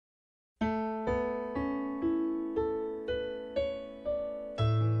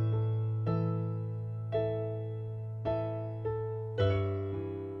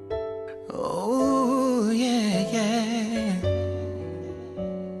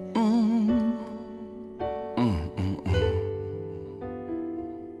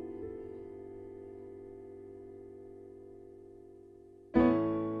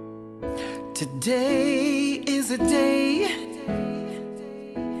Today is a day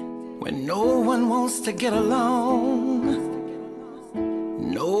when no one wants to get along,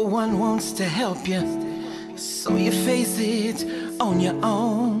 no one wants to help you, so you face it on your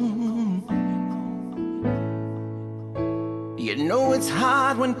own. You know it's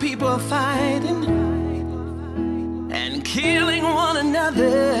hard when people are fighting and killing one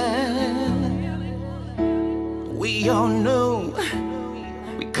another. We all know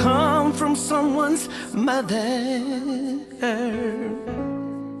we come from someone's mother.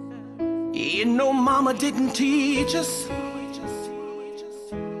 You know mama didn't teach us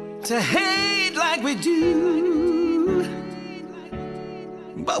to hate like we do,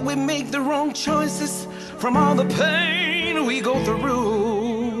 but we make the wrong choices from all the pain we go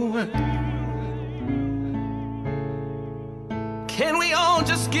through. Can we all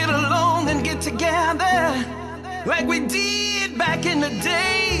just get along and get together like we did back in the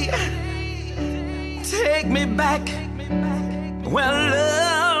day? Take me back where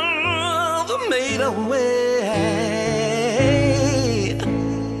love made a way.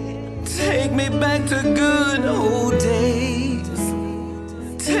 Take me back to good old days.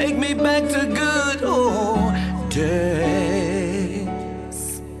 Take me back to good old days.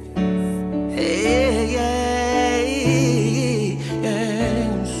 Hey,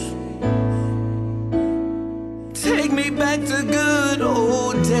 yes. Take me back to good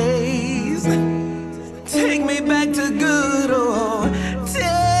old days. Take me back to good old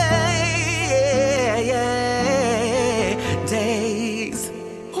days.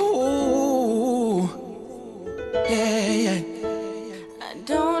 Oh, yeah. I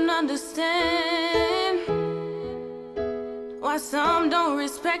don't understand why some don't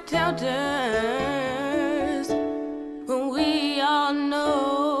respect elders when we all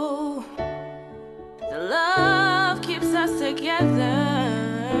know the love keeps us together.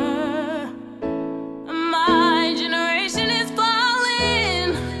 My generation is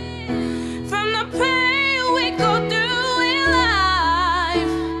falling from the pain we go through in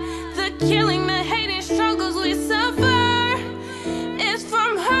life. The killing, the hating, struggles we suffer is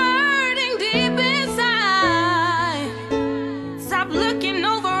from hurting deep inside. Stop looking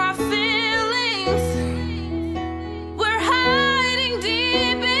over our feelings. We're hiding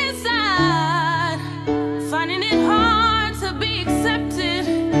deep inside, finding it hard to be accepted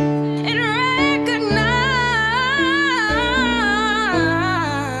and recognized.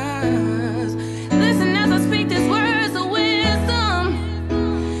 Listen as I speak these words of wisdom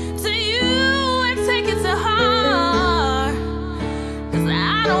to you and take it to heart, 'cause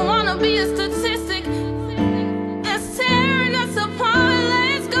I don't wanna be a statistic that's tearing us apart.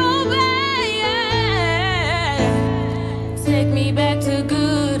 Let's go back. Take me back to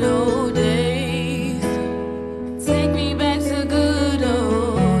good old days. Take me back to good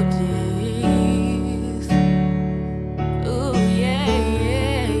old days. Ooh, yeah.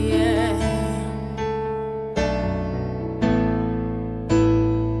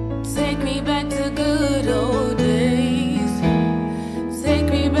 Take me back to good old days. Take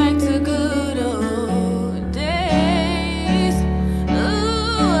me back to good old days.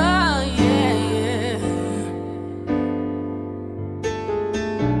 Ooh, oh, yeah.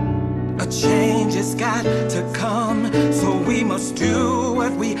 A change has got to come, so we must do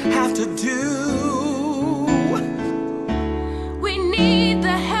what we have to do. We need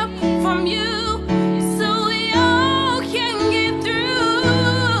the help from you so we all can get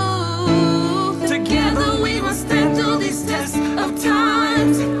through. Together we must stand through these tests of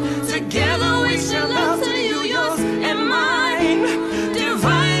times. Together we shall love to you, yours and mine.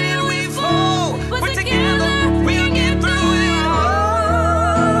 Divided we fall, but together we'll get through it all.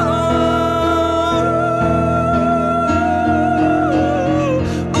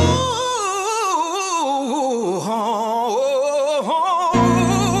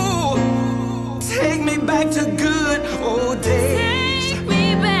 Ooh, take me back to good.